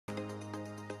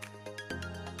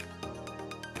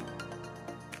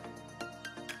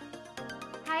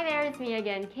Hi there, it's me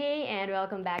again, Kay, and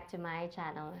welcome back to my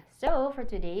channel. So, for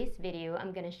today's video,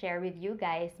 I'm gonna share with you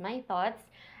guys my thoughts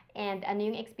and ano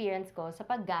yung experience ko sa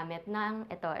paggamit ng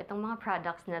itong mga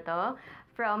products na to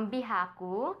from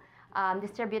Bihaku,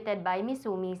 distributed by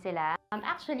Misumi sila.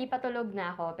 Actually, patulog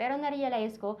na ako, pero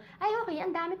na-realize ko, ay okay,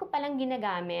 ang dami ko palang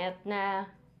ginagamit na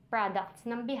products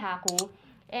ng Bihaku,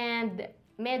 and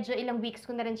medyo ilang weeks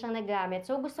ko na rin siyang nagamit.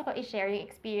 So, gusto ko i-share yung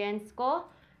experience ko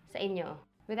sa inyo.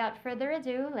 Without further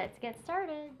ado, let's get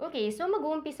started. Okay, so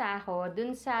mag-uumpisa ako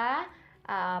dun sa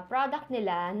product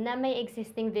nila na may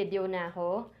existing video na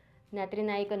ako na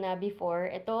trinay ko na before.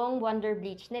 Itong Wonder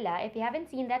Bleach nila. If you haven't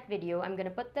seen that video, I'm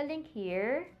gonna put the link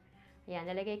here. Ayan,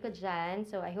 nalagay ko dyan.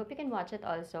 So, I hope you can watch it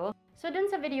also. So,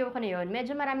 dun sa video ko na yun,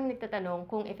 medyo maraming nagtatanong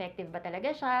kung effective ba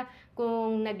talaga siya,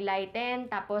 kung nag-lighten,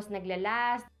 tapos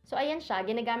naglalast. So, ayan siya,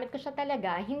 ginagamit ko siya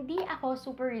talaga. Hindi ako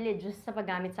super religious sa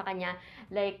paggamit sa kanya,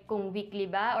 like kung weekly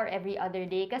ba or every other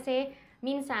day. Kasi,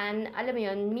 minsan, alam mo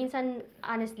yun, minsan,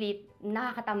 honestly,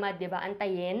 nakakatamad, di ba,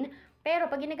 antayin. Pero,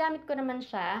 pag ginagamit ko naman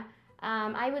siya,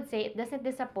 I would say it doesn't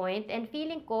disappoint, and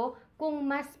feeling ko kung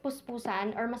mas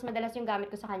puspusan or mas madalas yung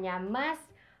gamit ko sa kanya, mas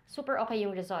super okay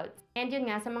yung results. And yun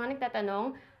nga, sa mga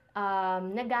nagtatanong,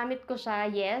 nagamit ko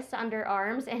siya, yes, sa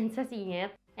underarms and sa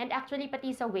singit. And actually,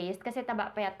 pati sa waist, kasi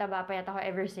taba payat ako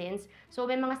ever since. So,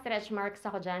 may mga stretch marks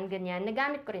ako dyan, ganyan.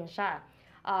 Nagamit ko rin siya.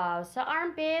 Sa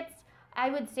armpits,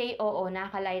 I would say, oo,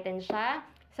 nakaka-lighten siya.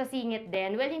 Sa singit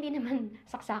din, well, hindi naman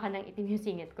saksakan ng itim yung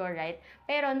singit ko, right?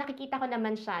 Pero nakikita ko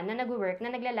naman siya na nag-work, na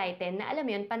nagla-lighten, na alam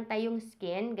mo yun, pantay yung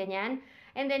skin, ganyan.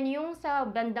 And then yung sa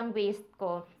bandang waist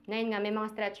ko, na yun nga, may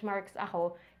mga stretch marks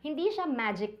ako, hindi siya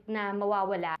magic na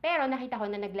mawawala, pero nakita ko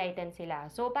na nag-lighten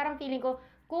sila. So parang feeling ko,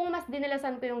 kung mas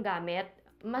dinalasan ko yung gamit,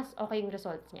 mas okay yung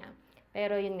results niya.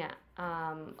 Pero yun nga,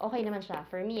 okay naman siya.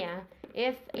 For me,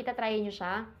 if itatry nyo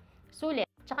siya, sulit.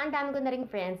 Tsaka ang dami ko na ring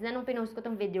friends na nung pinost ko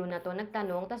tong video na to,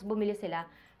 nagtanong, tapos bumili sila.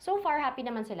 So far, happy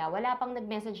naman sila. Wala pang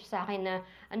nag-message sa akin na,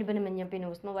 ano ba naman yung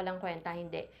pinost mo, walang kwenta,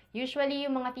 hindi. Usually,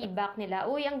 yung mga feedback nila,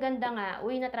 uy, ang ganda nga,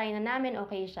 uy, na-try na namin,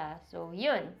 okay siya. So,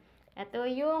 yun. Ito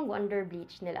yung Wonder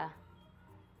Bleach nila.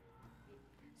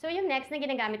 So, yung next na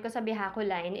ginagamit ko sa Bihaku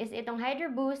line is itong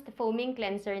Hydro Boost Foaming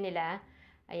Cleanser nila.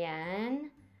 Ayan.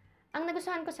 Ang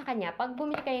nagustuhan ko sa kanya, pag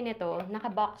bumili kayo nito,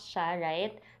 naka-box siya,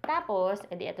 right? Tapos,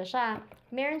 edi ito siya.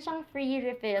 Meron siyang free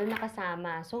refill na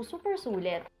kasama. So, super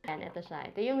sulit. Ayan, ito siya.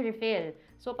 Ito yung refill.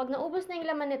 So, pag naubos na yung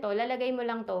laman nito, lalagay mo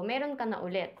lang to, meron ka na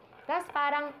ulit. Tapos,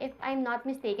 parang, if I'm not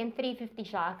mistaken, 350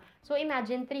 siya. So,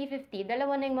 imagine, 350,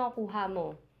 dalawa na yung makukuha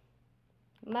mo.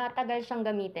 Matagal siyang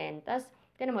gamitin. Tapos,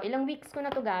 tinan mo, ilang weeks ko na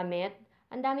to gamit.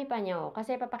 Ang dami pa niya,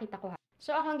 kasi papakita ko.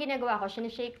 So, ako ang ginagawa ko,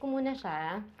 sinishake ko muna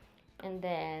siya. And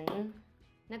then,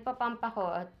 nagpapump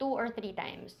ako 2 or 3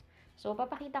 times. So,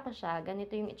 papakita ko siya.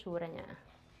 Ganito yung itsura niya.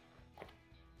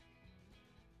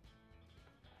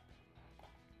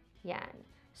 Yan.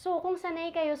 So, kung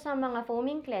sanay kayo sa mga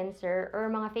foaming cleanser or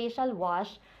mga facial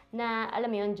wash na,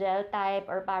 alam mo yun, gel type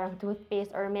or parang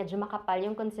toothpaste or medyo makapal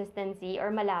yung consistency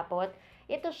or malapot,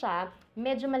 ito siya,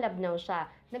 medyo malabnaw siya.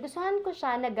 Nagustuhan ko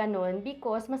siya na ganun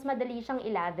because mas madali siyang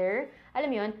ilather. Alam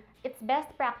mo yun, it's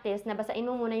best practice na basain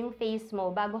mo muna yung face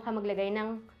mo bago ka maglagay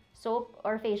ng soap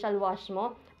or facial wash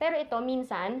mo. Pero ito,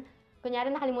 minsan, kunyari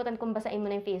nakalimutan kong basain mo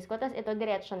na yung face ko, tapos ito,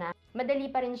 diretso na. Madali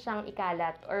pa rin siyang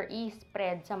ikalat or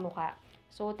i-spread sa mukha.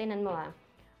 So, tinan mo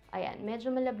Ayan, medyo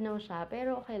malabnaw siya,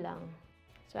 pero okay lang.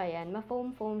 So, ayan,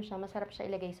 ma-foam-foam siya. Masarap siya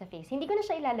ilagay sa face. Hindi ko na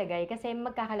siya ilalagay kasi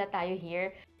magkakalat tayo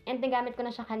here. And nagamit ko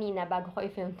na siya kanina bago ko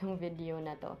i-film tong video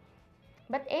na to.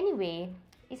 But anyway,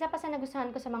 isa pa sa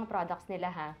nagustuhan ko sa mga products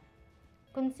nila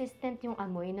consistent yung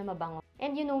amoy na mabango.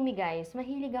 And you know me guys,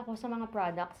 mahilig ako sa mga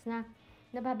products na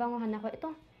nababangohan ako. Ito,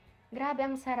 grabe,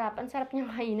 ang sarap. Ang sarap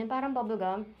niyang kainin. Parang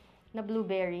bubblegum na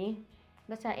blueberry.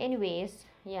 Basta anyways,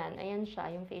 yan, ayan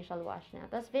siya, yung facial wash niya.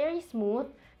 Tapos very smooth.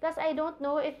 Tapos I don't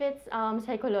know if it's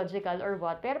psychological or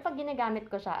what. Pero pag ginagamit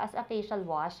ko siya as a facial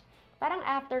wash, parang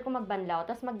after ko magbanlaw,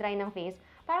 tapos mag-dry ng face,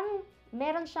 parang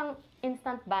meron siyang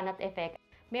instant banat effect.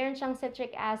 Meron siyang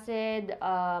citric acid,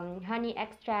 honey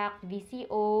extract,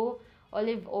 VCO,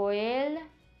 olive oil,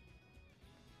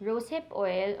 rosehip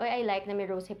oil. Oy, I like na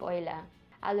may rosehip oil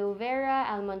aloe vera,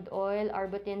 almond oil,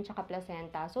 arbutin, tsaka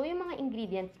placenta. So, yung mga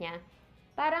ingredients niya,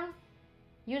 parang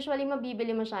usually mabibili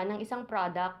mo siya ng isang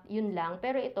product, yun lang.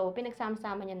 Pero ito,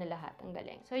 pinagsama-sama niya na lahat. Ang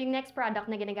galing. So, yung next product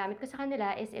na ginagamit ko sa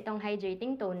kanila is itong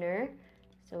hydrating toner.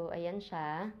 So, ayan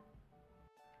siya.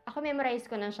 Ako memorize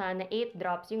ko na siya na 8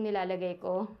 drops yung nilalagay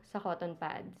ko sa cotton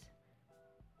pads.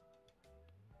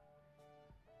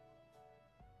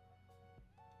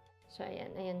 So,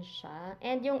 ayan. Ayan siya.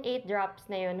 And yung 8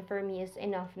 drops na yun, for me, is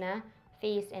enough na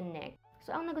face and neck.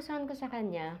 So, ang nagustuhan ko sa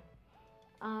kanya,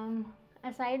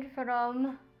 aside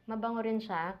from mabango rin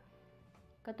siya,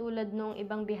 katulad nung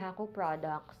ibang Bihaku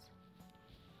products,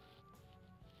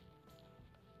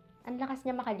 ang lakas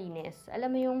niya makalinis. Alam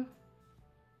mo yung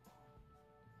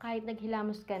kahit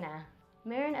naghilamos ka na,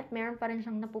 meron pa rin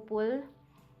siyang napupul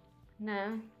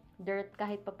na dirt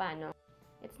kahit papano.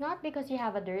 It's not because you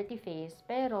have a dirty face,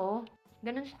 pero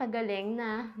ganun siya kagaling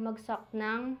na mag-suck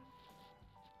ng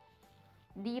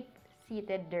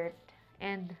deep-seated dirt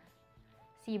and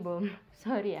sebum.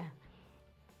 Sorry ah.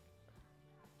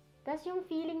 Tapos yung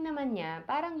feeling naman niya,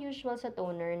 parang usual sa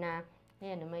toner na,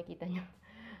 ayan, makikita niyo.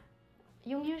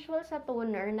 Yung usual sa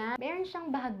toner na meron siyang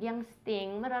bahagyang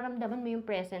sting, mararamdaman mo yung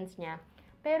presence niya,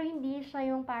 pero hindi siya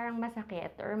yung parang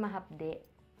masakit or mahapde.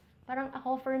 Parang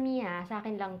ako, for me sa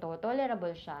akin lang to,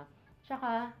 tolerable siya.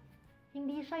 Tsaka,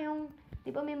 hindi siya yung, di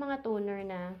ba may mga toner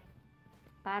na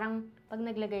parang pag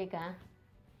naglagay ka,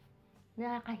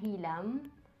 nakakahilam?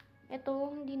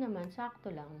 Ito, hindi naman, sakto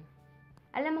lang.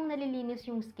 Alam mong nalilinis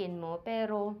yung skin mo,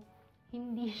 pero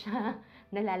hindi siya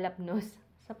nalalapnos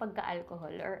sa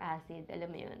pagka-alcohol or acid, alam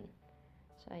mo yun.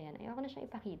 So, ayan, ayoko na siya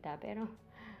ipakita, pero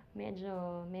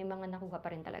medyo may mga nakuha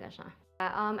pa rin talaga siya.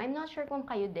 I'm not sure kung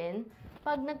kayo din,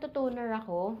 pag nagtutoner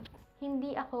ako,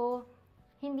 hindi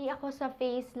ako sa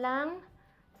face lang,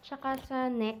 tsaka sa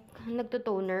neck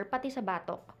nagtutoner, pati sa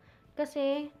batok.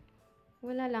 Kasi,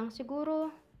 wala lang,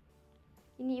 siguro,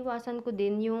 iniiwasan ko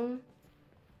din yung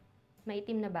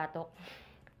maitim na batok.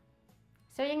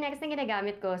 So, yung next na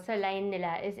ginagamit ko sa line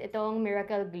nila is itong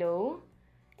Miracle Glow.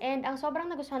 And ang sobrang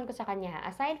nagustuhan ko sa kanya,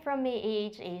 aside from may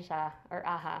AHA siya, or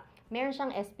AHA, meron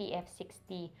siyang SPF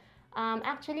 60.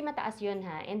 Actually, mataas yun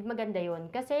and maganda yun.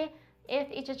 Kasi,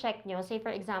 if i-check nyo, say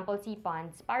for example, si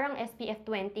Pond's, parang SPF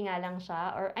 20 nga lang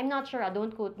siya, or I'm not sure,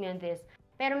 don't quote me on this.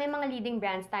 Pero may mga leading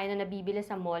brands tayo na nabibili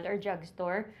sa mall or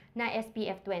drugstore na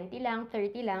SPF 20 lang,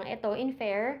 30 lang. Ito, in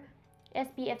fair,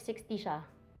 SPF 60 siya.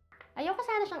 Ayoko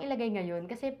sana siyang ilagay ngayon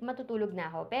kasi matutulog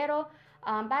na ako. Pero,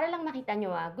 para lang makita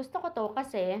nyo gusto ko to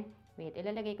kasi, wait,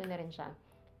 ilalagay ko na rin siya.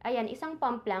 Ayan, isang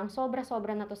pump lang,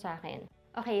 sobra-sobra na to sa akin.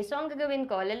 Okay, so ang gagawin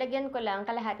ko, lalagyan ko lang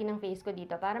kalahati ng face ko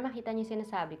dito para makita nyo yung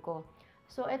sinasabi ko.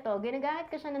 So, ito,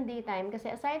 ginagamit ko siya ng daytime kasi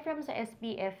aside from sa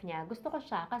SPF niya, gusto ko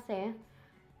siya kasi,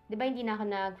 di ba hindi na ako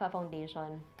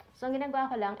nagfa-foundation. So, ang ginagawa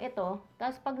ko lang, ito,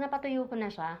 tapos pag napatuyo ko na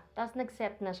siya, tapos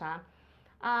nag-set na siya,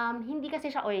 hindi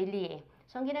kasi siya oily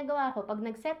So, ang ginagawa ko, pag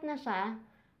nag-set na siya,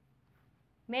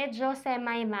 medyo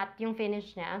semi-matte yung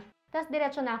finish niya. Tapos,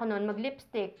 diretso na ako noon,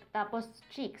 mag-lipstick, tapos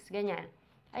cheeks, ganyan.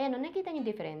 Ayan, nakikita niyo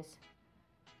difference.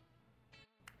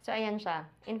 So, ayan siya.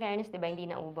 In fairness, diba, hindi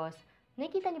naubos.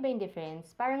 Nakikita niyo ba yung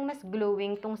difference? Parang mas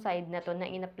glowing tong side na to na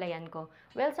in-applyan ko.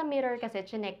 Well, sa mirror kasi,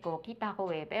 chinek ko, kita ko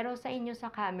Pero sa inyo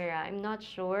sa camera, I'm not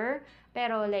sure.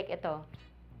 Pero like ito.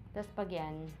 Tapos pag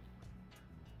yan.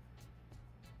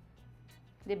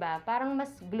 Diba? Parang mas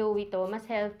glowy to, mas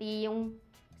healthy yung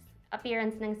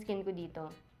appearance ng skin ko dito.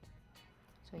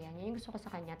 So, yan. Yan yung gusto ko sa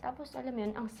kanya. Tapos, alam mo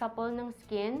yun, ang supple ng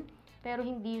skin, pero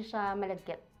hindi siya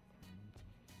malagkit.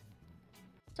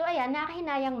 So, ayan,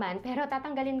 nakahinayang man, pero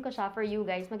tatanggalin ko siya for you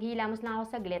guys. Maghihilamos lang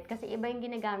ako saglit kasi iba yung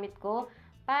ginagamit ko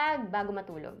bago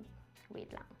matulog. Wait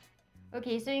lang.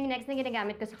 Okay, so yung next na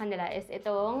ginagamit ko sa kanila is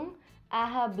itong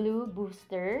AHA Blue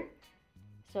Booster.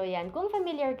 So, yan. Kung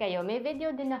familiar kayo, may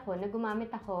video din ako na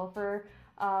gumamit ako for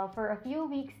a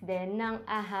few weeks din ng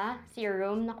AHA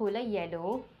serum na kulay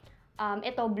yellow.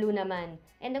 Ito, blue naman.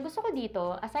 And ang gusto ko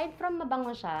dito, aside from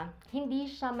mabango siya,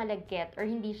 hindi siya malagkit or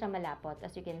hindi siya malapot,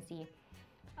 as you can see.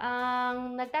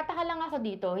 Nagtataka lang ako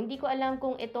dito, hindi ko alam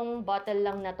kung itong bottle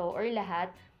lang na to or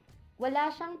lahat. Wala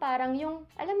siyang parang yung,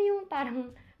 alam mo yung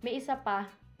parang may isa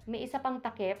pang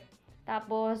takip,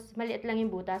 tapos maliit lang yung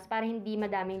butas para hindi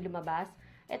madaming lumabas.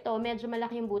 Ito, medyo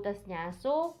malaki yung butas niya.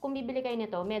 So, kung bibili kayo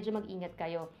nito, medyo mag-ingat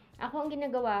kayo. Ako, ang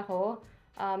ginagawa ko,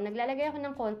 naglalagay ako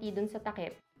ng konti dun sa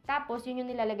takip. Tapos, yun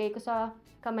yung nilalagay ko sa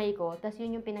kamay ko, tapos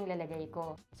yun yung pinanglalagay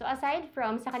ko. So, aside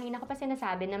from, sa kanina ko pa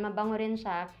sinasabi na mabango rin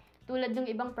siya, tulad ng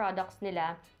ibang products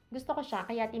nila, gusto ko siya,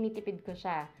 kaya tinitipid ko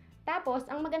siya. Tapos,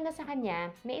 ang maganda sa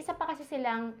kanya, may isa pa kasi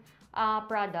silang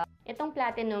product. Itong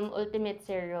Platinum Ultimate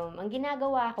Serum. Ang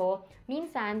ginagawa ko,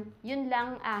 minsan, yun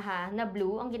lang AHA na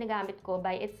blue ang ginagamit ko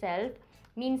by itself.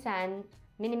 Minsan,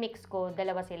 minimix ko,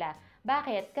 dalawa sila.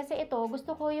 Bakit? Kasi ito,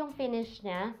 gusto ko yung finish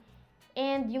niya.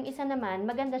 And yung isa naman,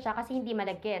 maganda siya kasi hindi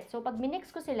malagkit. So, pag minix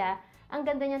ko sila, ang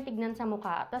ganda niyang tignan sa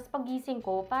mukha. Tapos, pagising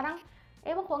ko, parang,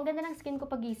 ewan ko, ang ganda ng skin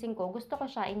ko pagising ko. Gusto ko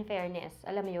siya, in fairness.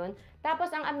 Alam mo yun? Tapos,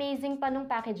 ang amazing pa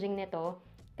nung packaging nito,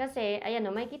 kasi, ayan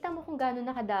o, makikita mo kung gano'n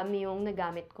nakadami yung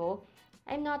nagamit ko.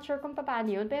 I'm not sure kung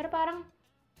paano yun, pero parang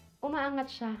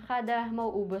umaangat siya kada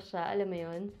mauubos siya, alam mo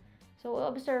yun? So,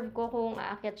 observe ko kung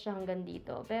aakyat siya hanggang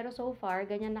dito. Pero so far,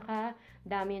 ganyan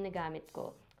nakadami yung nagamit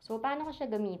ko. So, paano ko siya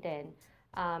gamitin?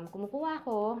 Kumukuha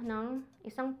ko ng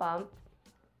isang pump.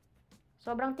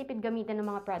 Sobrang tipid gamitin ng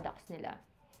mga products nila.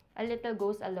 A little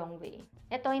goes a long way.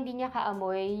 Ito, hindi niya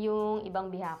kaamoy yung ibang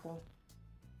Bihaku.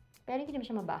 Pero hindi naman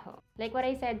siya mabaho. Like what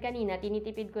I said kanina,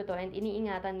 tinitipid ko to and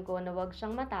iniingatan ko na wag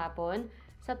siyang matapon.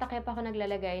 Sa takip ako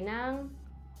naglalagay ng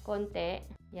konti.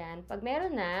 Yan. Pag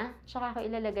meron na, tsaka ako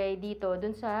ilalagay dito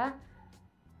dun sa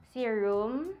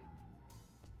serum.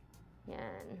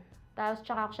 Yan. Tapos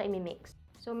tsaka ako siya imimix.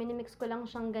 So, minimix ko lang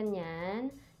siyang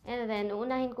ganyan. And then,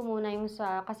 uunahin ko muna yung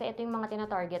kasi ito yung mga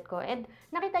tina-target ko. And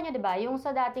nakita nyo, diba, yung sa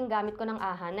dating gamit ko ng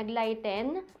AHA,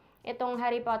 nag-lighten itong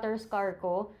Harry Potter scar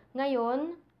ko.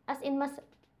 Ngayon, as in, mas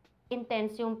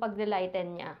intense yung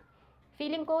pag-lighten niya.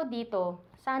 Feeling ko dito,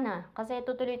 sana, kasi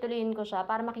tutuloy-tuloyin ko siya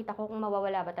para makita ko kung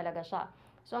mawawala ba talaga siya.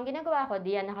 So, ang ginagawa ko,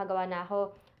 diyan, nakagawa na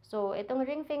ako. So, itong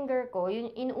ring finger ko,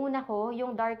 inuna ko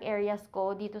yung dark areas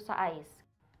ko dito sa eyes.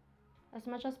 As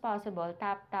much as possible,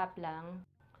 tap-tap lang.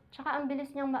 Tsaka ang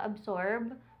bilis niyang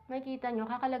ma-absorb. Makikita nyo,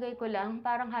 kakalagay ko lang,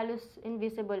 parang halos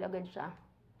invisible agad siya.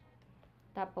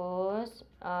 Tapos,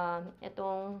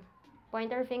 itong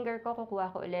pointer finger ko,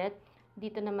 kukuha ko ulit.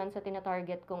 Dito naman sa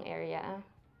tina-target kong area.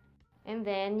 And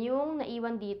then, yung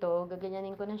naiwan dito,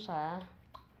 gaganyanin ko na siya.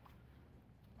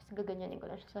 Tapos gaganyanin ko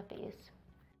na siya sa face.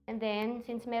 And then,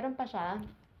 since meron pa siya,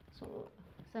 so,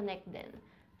 sa neck din,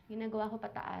 ginagawa ko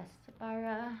pataas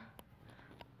para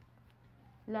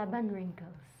laban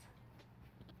wrinkles.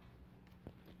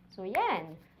 So,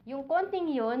 yan. Yung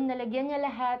konting yun, nalagyan niya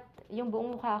lahat yung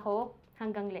buong mukha ko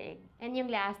hanggang leeg. And yung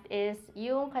last is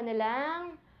yung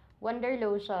kanilang Wonder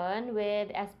Lotion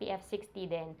with SPF 60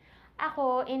 din.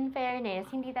 Ako, in fairness,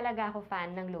 hindi talaga ako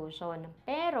fan ng lotion.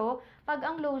 Pero, pag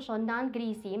ang lotion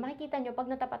non-greasy, makikita nyo pag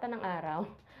natapatan ng araw,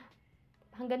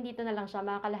 hanggang dito na lang siya,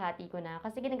 makakalahati ko na.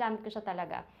 Kasi ginagamit ko siya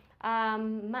talaga.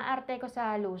 Maarte ko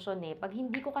sa lotion eh. Pag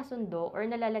hindi ko kasundo or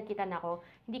nalalagkitan ako,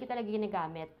 hindi ko talaga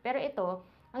ginagamit. Pero ito,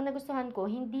 ang nagustuhan ko,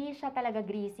 hindi siya talaga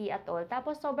greasy at all.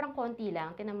 Tapos, sobrang konti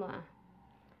lang. Tinan mo ah.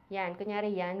 Yan,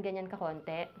 kunyari yan, ganyan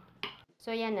kakonti.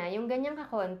 So, yan na. Yung ganyan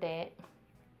kakonti,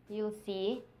 you'll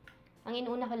see, ang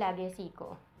inuuna ko lagi,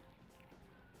 siko.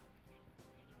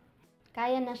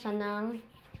 Kaya na siya ng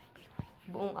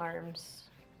buong arms.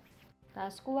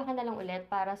 Tapos, kuha ka na lang ulit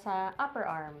para sa upper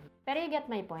arm. Pero you get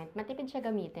my point. Matipid siya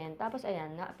gamitin. Tapos,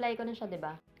 ayan, na-apply ko na siya,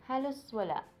 diba? Halos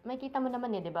wala. Makikita mo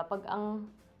naman eh, diba? Pag ang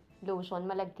lotion,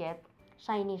 malagkit,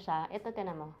 shiny siya. Ito,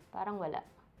 tinan mo. Parang wala.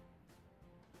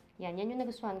 Yan yung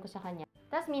nagustuhan ko sa kanya.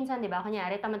 Tapos minsan, diba,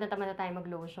 kunyari, tamad na tayo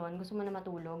mag-lotion, gusto mo na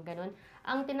matulog, ganun.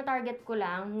 Ang tina-target ko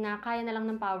lang, na kaya na lang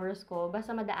ng powers ko,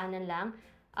 basta madaanan lang,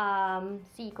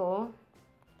 siko,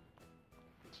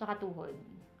 tsaka tuhod,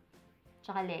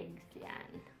 tsaka legs, yan.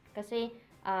 Kasi,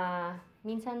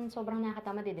 minsan sobrang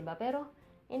nakakatamad eh, diba? Pero,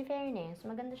 in fairness,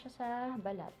 maganda siya sa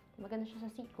balat, maganda siya sa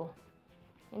siko.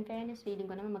 In fairness, feeling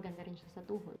ko naman maganda rin siya sa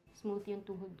tuhod. Smooth yung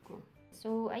tuhod ko.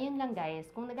 So, ayun lang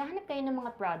guys. Kung naghahanap kayo ng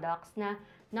mga products na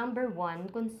number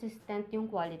 1, consistent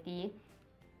yung quality,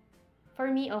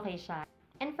 for me, okay siya.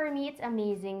 And for me, it's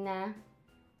amazing na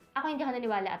ako hindi ako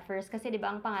naniwala at first kasi diba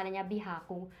ang pangalan niya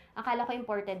Bihaku. Akala ko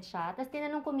imported siya. Tapos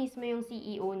tinanong ko mismo yung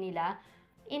CEO nila.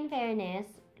 In fairness,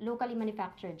 locally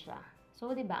manufactured siya.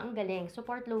 So, diba, ang galing.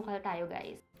 Support local tayo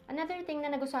guys. Another thing na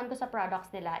nagustuhan ko sa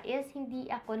products nila is hindi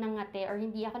ako nangate or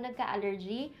hindi ako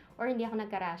nagka-allergy or hindi ako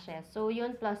nagka-rashes. So,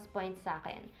 yun plus point sa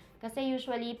akin. Kasi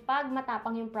usually, pag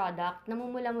matapang yung product,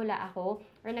 namumula-mula ako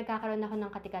or nagkakaroon ako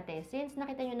ng katikate. Since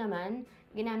nakita nyo naman,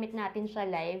 ginamit natin siya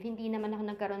live, hindi naman ako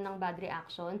nagkaroon ng bad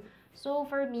reaction. So,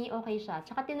 for me, okay siya.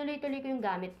 Tsaka tinuloy-tuloy ko yung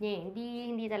gamit niya eh.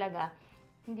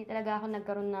 Hindi talaga ako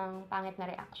nagkaroon ng pangit na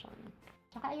reaction.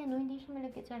 Tsaka ayan, no, hindi siya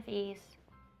malagkit sa face.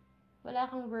 Wala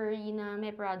kang worry na may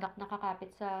product na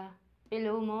kakapit sa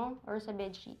pillow mo or sa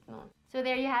bedsheet mo. So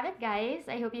there you have it guys.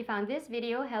 I hope you found this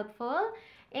video helpful.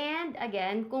 And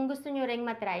again, kung gusto nyo ring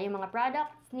matry yung mga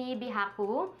products ni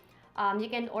Bihaku, you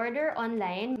can order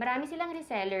online. Marami silang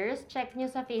resellers. Check nyo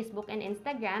sa Facebook and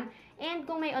Instagram. And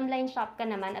kung may online shop ka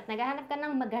naman at naghahanap ka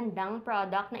ng magandang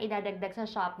product na idadagdag sa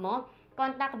shop mo,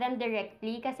 contact them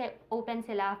directly kasi open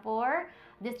sila for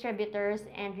distributors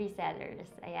and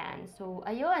resellers. Ayan. So,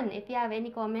 ayun. If you have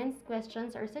any comments,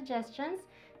 questions, or suggestions,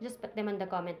 just put them in the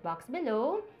comment box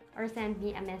below or send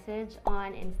me a message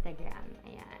on Instagram.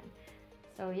 Ayan.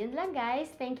 So, yun lang guys.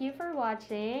 Thank you for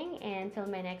watching and till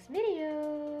my next video.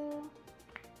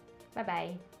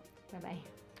 Bye-bye.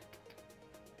 Bye-bye.